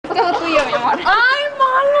buscando tuyo, mi amor. ¡Ay,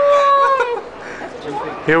 malo!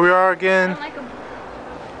 Here we are again.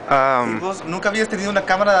 ¿Vos nunca habías tenido una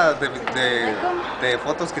cámara de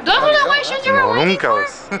fotos que te No, nunca.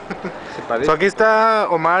 So, aquí está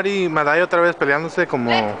Omar y Madaya otra vez peleándose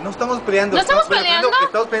como... No estamos peleando. ¿No estamos peleando?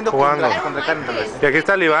 Estamos peleando Jugando. con Ricardo. Y aquí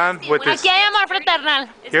está Iván with this... Aquí hay amor fraternal.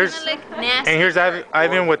 And here's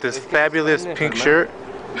Ivan with this fabulous pink shirt.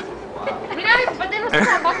 Mira, ponte nuestros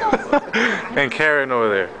zapatos. And Karen over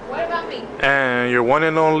there. What about me? And your one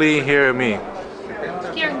and only here, me.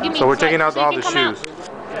 Here, give me So we're so- checking out so you all can the come out. shoes.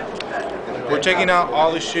 We're checking out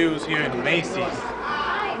all the shoes here in Macy's.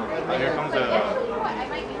 Oh, here comes the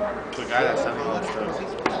guy that's selling all that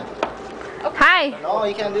stuff. Hi. No,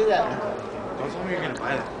 you can't do that. Don't tell me you're gonna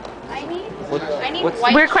buy that. I need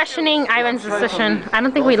white. We're questioning Ivan's decision. I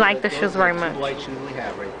don't think we like the shoes very much. White shoes we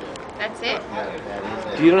have right there. That's it.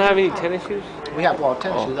 You don't have any tennis shoes? We have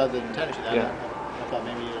tennis shoes other than tennis shoes. I thought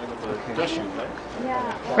maybe you were looking for dress shoes, right?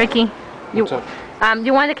 Yeah. Ricky, you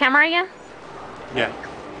want the camera again? Yeah.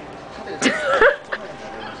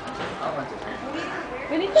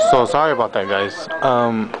 So sorry about that, guys.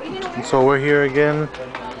 So we're here again,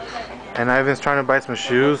 and Ivan's trying to buy some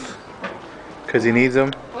shoes because he needs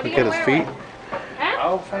them to get his feet.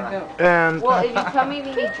 I'll find out. And Well, if you tell me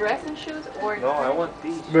we need dress and shoes or No, I want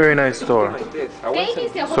these. very nice store. Like this. I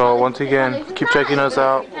want some. So once again, keep checking us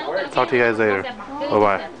out. Talk to you guys later. Bye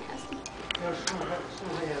bye.